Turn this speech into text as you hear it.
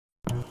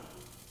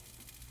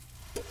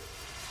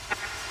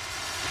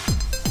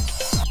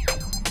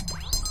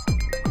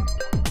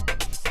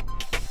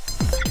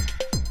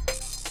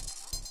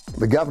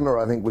The Governor,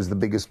 I think, was the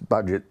biggest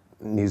budget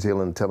New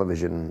Zealand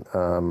television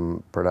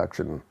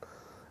production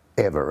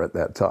ever at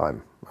that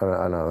time.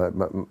 I know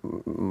that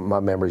my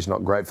memory's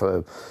not great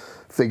for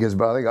figures,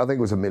 but I think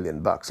it was $1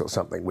 million or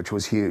something, which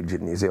was huge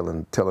in New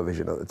Zealand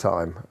television at the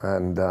time.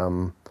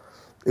 And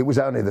it was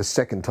only the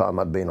second time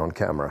I'd been on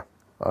camera.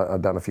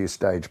 I'd done a few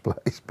stage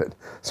plays, but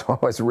so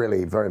I was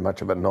really very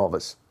much of a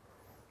novice.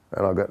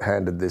 And I got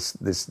handed this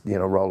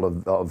role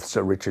of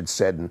Sir Richard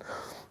Seddon,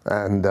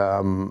 and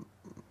I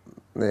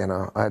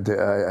had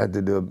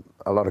to do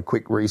a lot of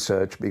quick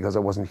research because I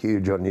wasn't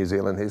huge on New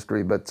Zealand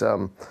history, but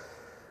I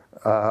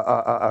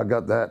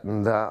got that,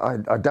 and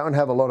I don't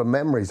have a lot of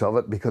memories of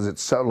it because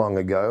it's so long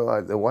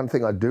ago. The one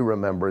thing I do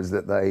remember is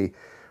that they,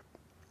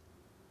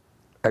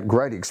 at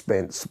great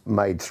expense,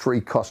 made 3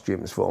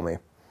 costumes for me,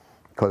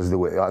 because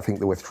I think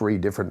there were 3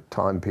 different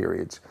time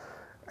periods.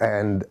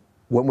 And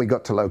when we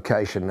got to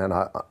location, and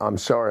I'm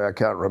sorry I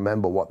can't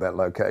remember what that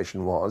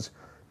location was,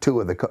 two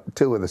of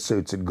the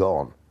suits had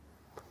gone.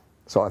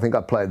 So I think I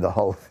played the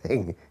whole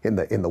thing in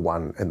the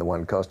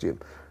one costume.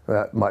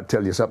 That might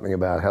tell you something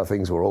about how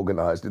things were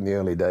organised in the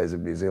early days of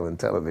New Zealand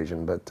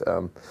television. But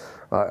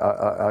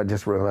I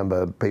just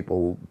remember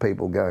people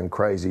going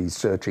crazy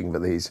searching for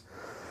these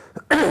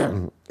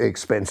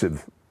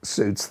expensive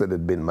suits that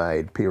had been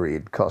made,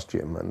 period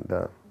costume, and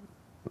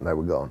they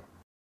were gone.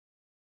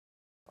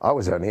 I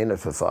was only in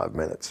it for 5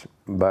 minutes,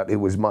 but it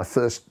was my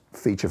first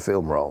feature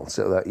film role,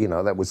 so that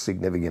that was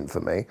significant for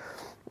me.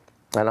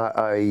 And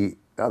I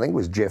think it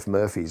was Jeff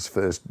Murphy's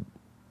first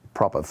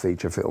proper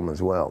feature film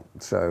as well.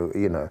 So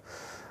and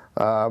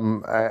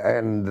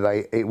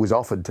it was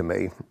offered to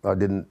me. I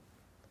didn't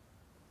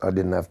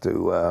have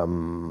to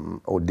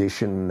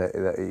audition.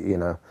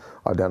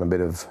 I'd done a bit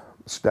of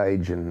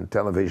stage and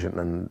television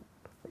and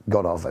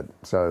got offered.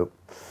 So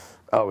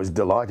I was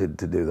delighted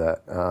to do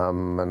that.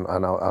 And I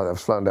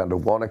was flown down to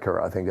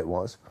Wanaka, I think it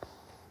was.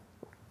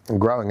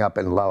 And growing up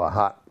in Lower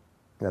Hutt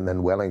and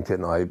then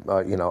Wellington,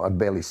 I'd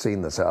barely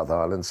seen the South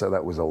Island, so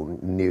that was all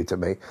new to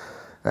me.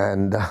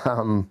 And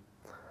I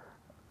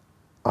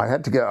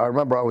had to go. I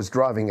remember I was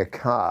driving a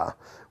car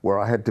where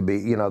I had to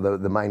be,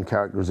 the main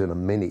character was in a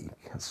Mini,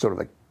 sort of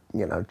a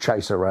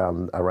chase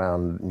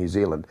around New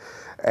Zealand,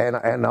 and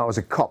I was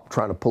a cop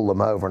trying to pull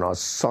them over, and I was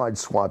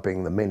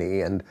sideswiping the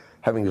Mini and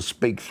having to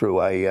speak through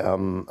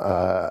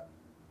a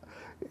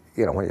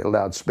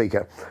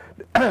loudspeaker,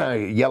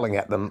 yelling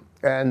at them,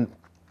 and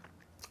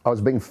I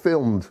was being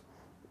filmed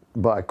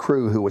by a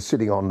crew who was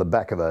sitting on the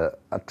back of a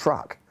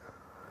truck.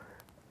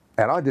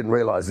 And I didn't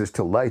realise this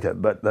till later,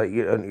 but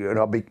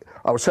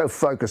I was so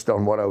focused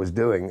on what I was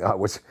doing,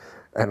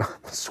 and I'm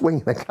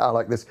swinging the car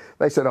like this.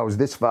 They said I was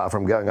this far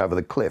from going over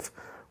the cliff.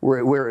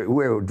 We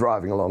were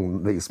driving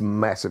along these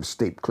massive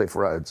steep cliff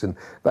roads, and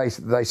they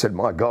said,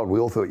 "My God, we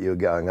all thought you were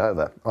going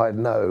over." I had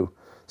no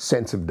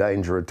sense of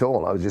danger at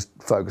all. I was just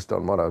focused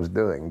on what I was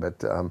doing.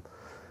 But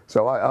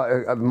so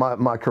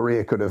my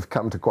career could have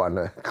come to quite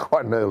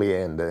an early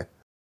end.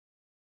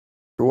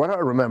 What I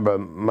remember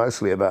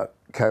mostly about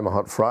Came a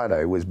Hot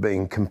Friday was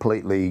being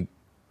completely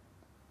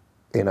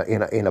in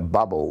a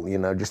bubble,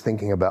 just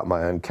thinking about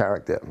my own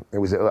character.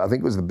 I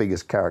think it was the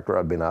biggest character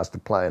I'd been asked to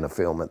play in a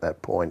film at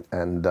that point,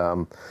 and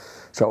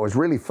so I was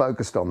really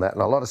focused on that.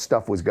 And a lot of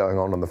stuff was going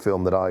on in the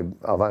film that I've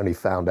only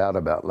found out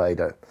about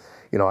later.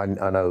 I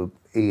know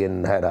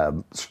Ian had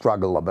a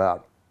struggle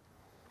about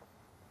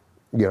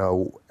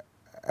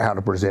how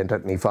to present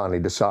it, and he finally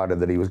decided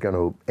that he was going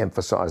to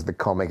emphasise the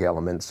comic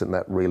elements, and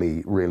that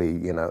really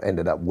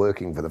ended up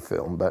working for the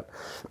film. But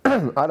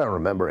I don't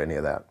remember any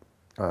of that.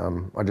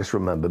 I just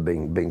remember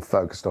being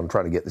focused on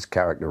trying to get this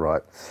character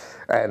right,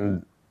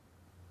 and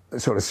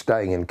sort of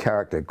staying in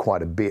character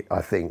quite a bit,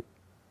 I think,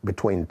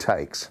 between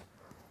takes.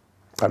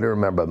 I do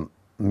remember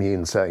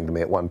Mune saying to me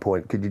at one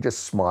point, "Could you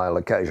just smile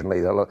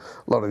occasionally? A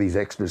lot of these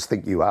extras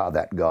think you are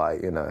that guy,"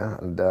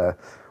 and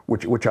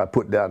which I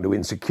put down to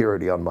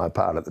insecurity on my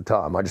part at the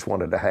time. I just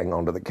wanted to hang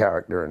on to the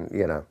character, and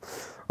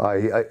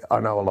I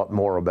know a lot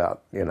more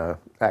about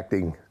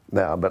acting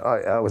now, but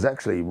I was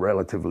actually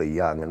relatively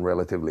young and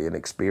relatively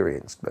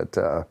inexperienced, but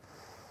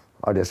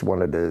I just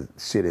wanted to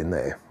sit in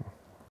there.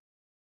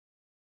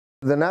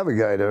 The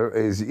Navigator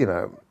is,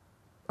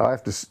 I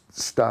have to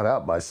start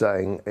out by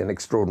saying an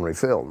extraordinary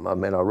film. I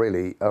mean, I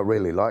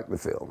really like the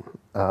film,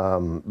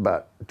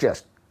 but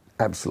just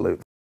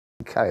absolute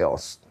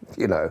chaos,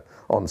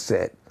 on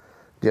set.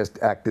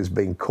 Just actors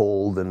being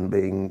called and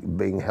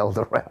being held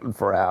around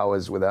for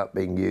hours without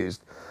being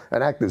used.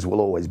 And actors will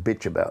always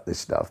bitch about this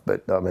stuff,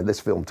 but I mean, this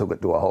film took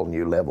it to a whole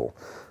new level.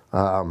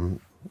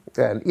 And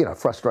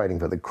frustrating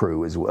for the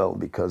crew as well,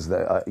 because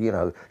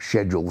the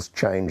schedules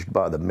changed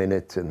by the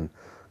minute, and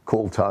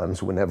call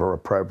times were never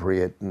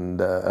appropriate, and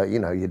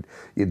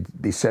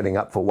you'd be setting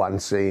up for one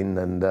scene,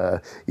 and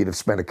you'd have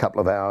spent a couple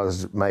of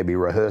hours maybe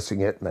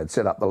rehearsing it, and they'd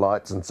set up the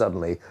lights, and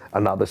suddenly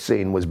another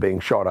scene was being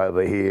shot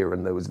over here,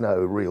 and there was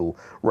no real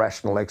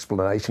rational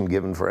explanation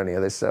given for any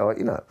of this. So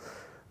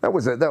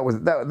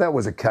that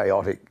was a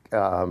chaotic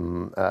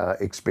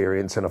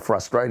experience, and a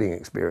frustrating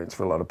experience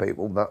for a lot of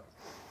people. But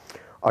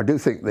I do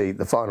think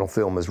the final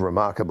film is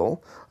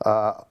remarkable.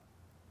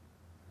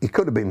 It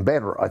could have been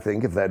better, I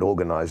think, if they'd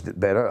organised it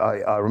better.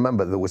 I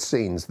remember there were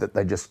scenes that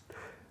they just,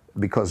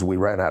 because we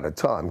ran out of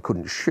time,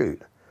 couldn't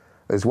shoot.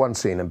 There's one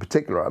scene in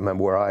particular I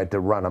remember where I had to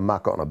run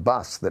amok on a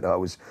bus that I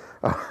was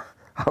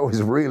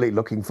really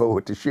looking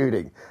forward to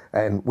shooting,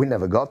 and we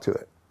never got to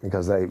it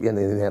because in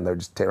the end they were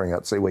just tearing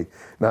up seaweed.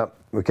 No,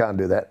 we can't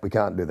do that. We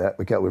can't do that.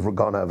 We've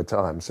gone over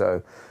time.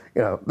 So,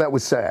 you know, that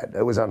was sad.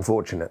 It was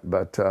unfortunate,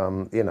 but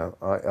you know,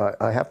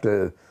 I have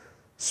to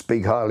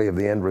speak highly of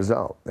the end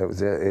result.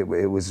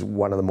 It was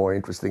one of the more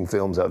interesting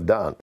films I've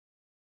done.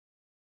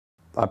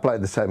 I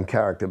played the same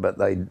character, but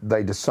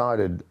they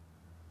decided,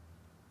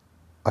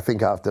 I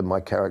think after my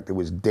character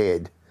was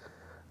dead,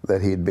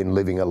 that he had been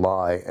living a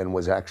lie and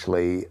was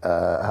actually,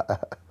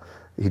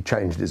 he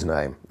changed his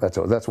name. That's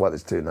all. That's why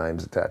there's two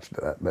names attached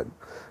to that. But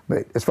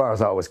as far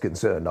as I was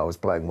concerned, I was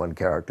playing one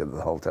character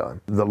the whole time.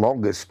 The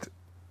longest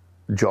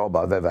job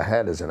I've ever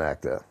had as an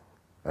actor,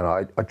 and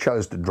I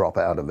chose to drop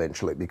out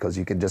eventually because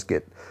you can just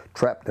get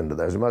trapped into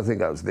those. I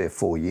think I was there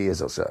 4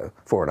 years or so,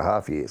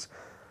 4.5 years.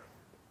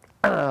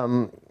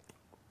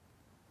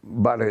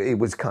 But it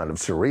was kind of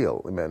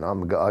surreal. I mean,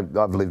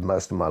 I've lived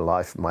most of my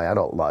life, my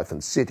adult life,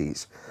 in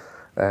cities,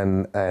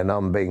 and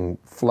I'm being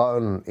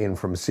flown in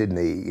from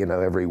Sydney, you know,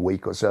 every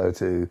week or so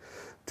to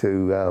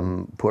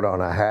put on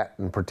a hat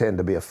and pretend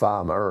to be a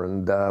farmer,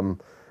 and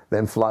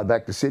then fly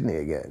back to Sydney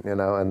again, you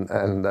know. And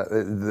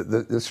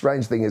the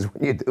strange thing is,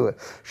 when you do a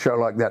show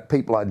like that,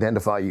 people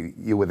identify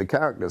you with the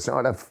character. So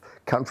I'd have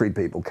country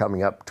people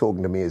coming up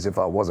talking to me as if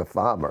I was a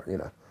farmer, you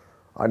know.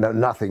 I know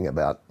nothing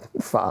about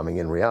farming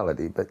in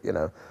reality, but, you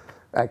know,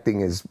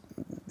 acting is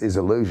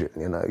illusion.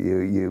 You know,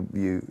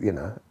 you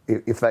know,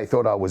 if they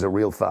thought I was a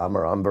real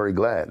farmer, I'm very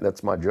glad.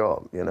 That's my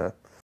job, you know.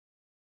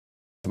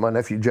 My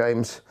nephew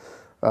James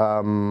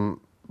wrote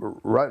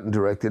and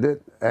directed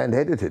it and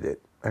edited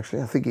it.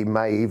 Actually, I think he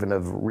may even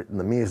have written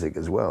the music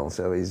as well.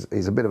 So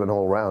he's a bit of an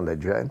all-rounder,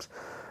 James.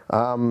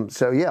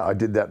 So yeah, I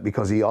did that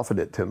because he offered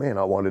it to me, and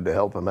I wanted to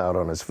help him out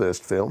on his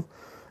first film,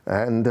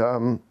 and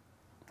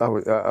I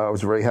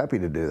was very happy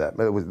to do that.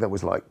 That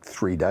was like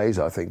 3 days,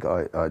 I think.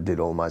 I did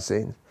all my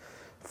scenes.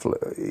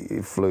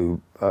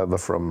 Flew over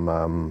from,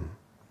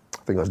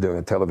 I think I was doing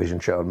a television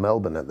show in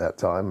Melbourne at that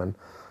time, and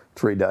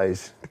 3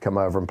 days to come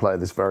over and play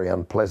this very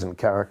unpleasant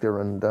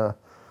character and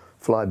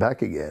fly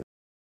back again.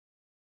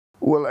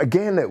 Well,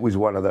 again, it was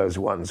one of those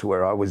ones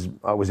where I was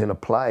in a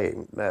play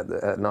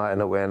at night,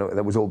 and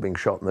that was all being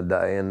shot in the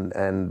day,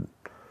 and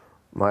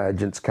my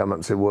agents come up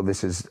and said, well,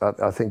 this is,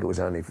 I think it was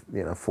only,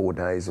 you know, 4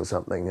 days or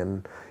something,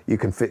 and you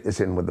can fit this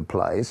in with the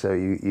play, so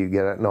you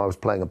get it. And I was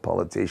playing a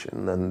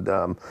politician, and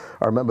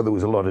I remember there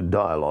was a lot of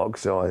dialogue,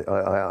 so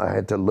I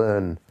had to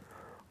learn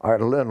a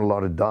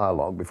lot of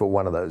dialogue before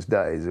one of those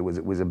days. It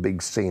was a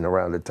big scene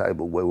around a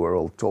table where we were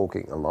all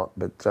talking a lot,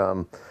 but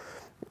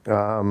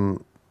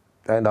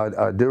and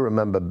I do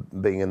remember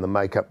being in the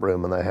makeup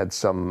room, and they had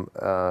some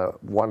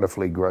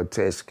wonderfully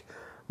grotesque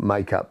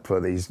makeup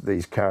for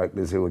these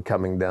characters who were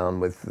coming down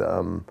with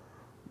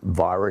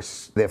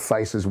virus. Their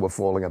faces were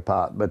falling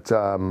apart, but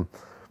I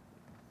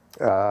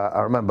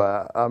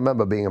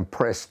remember being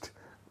impressed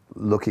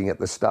looking at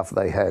the stuff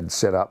they had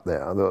set up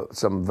there. There was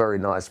some very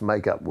nice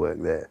makeup work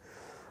there.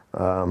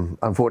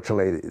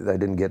 Unfortunately, they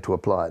didn't get to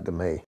apply it to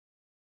me.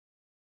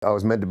 I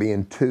was meant to be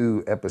in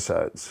 2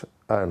 episodes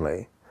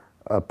only,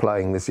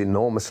 playing this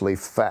enormously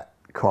fat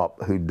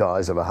cop who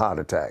dies of a heart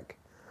attack,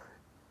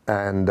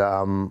 and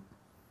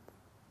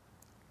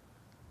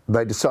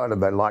they decided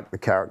they liked the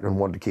character and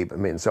wanted to keep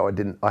him in. So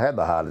I had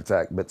the heart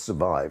attack, but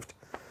survived.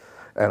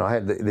 And I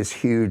had this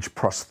huge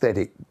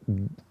prosthetic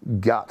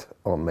gut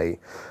on me.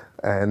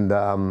 And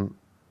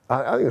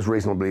I think it was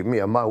reasonably,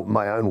 you know,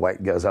 my own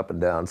weight goes up and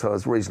down, so I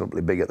was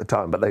reasonably big at the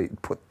time, but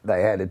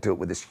they added to it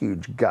with this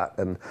huge gut.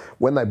 And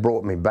when they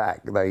brought me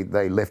back,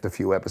 they left a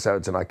few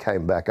episodes, and I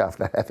came back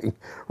after having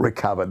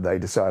recovered. They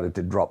decided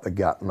to drop the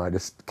gut, and I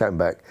just came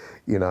back,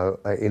 you know,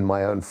 in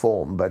my own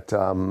form. But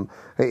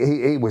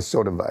he was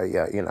sort of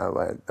a, you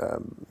know,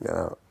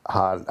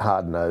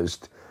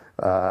 hard-nosed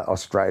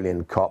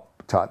Australian cop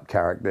type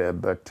character,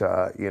 but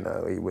you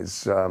know, he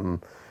was.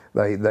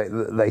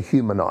 They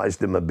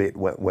humanised him a bit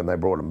when they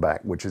brought him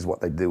back, which is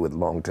what they do with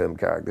long-term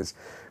characters.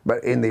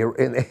 But in the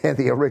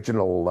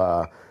original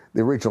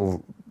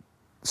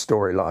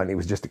storyline, he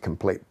was just a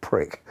complete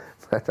prick,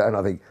 and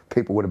I think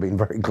people would have been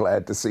very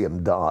glad to see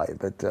him die.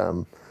 But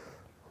you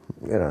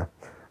know,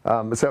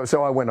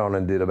 so I went on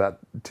and did about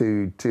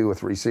two or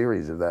three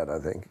series of that, I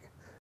think.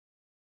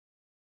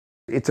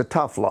 It's a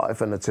tough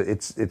life, and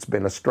it's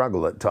been a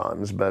struggle at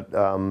times. But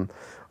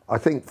I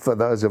think for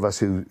those of us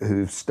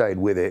who've stayed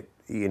with it,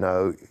 you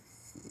know,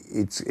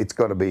 it's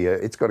got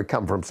to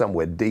come from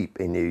somewhere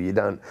deep in you.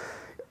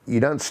 You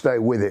don't stay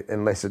with it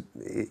unless it,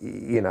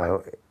 you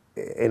know,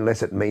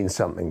 unless it means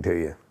something to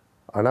you.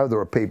 I know there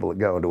are people that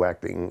go into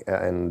acting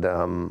and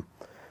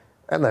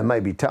they may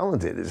be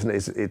talented.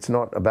 It's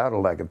not about a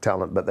lack of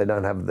talent, but they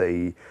don't have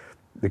the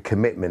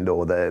commitment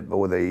or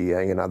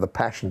the you know, the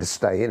passion to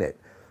stay in it.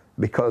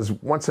 because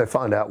once they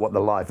find out what the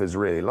life is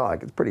really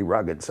like, it's pretty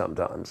rugged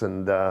sometimes,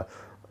 and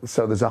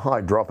so there's a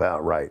high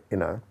dropout rate. You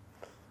know,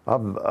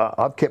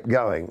 I've kept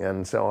going,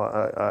 and so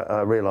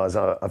I realise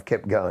I've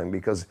kept going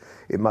because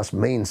it must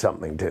mean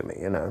something to me.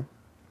 You know,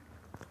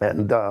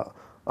 and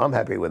I'm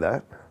happy with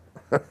that.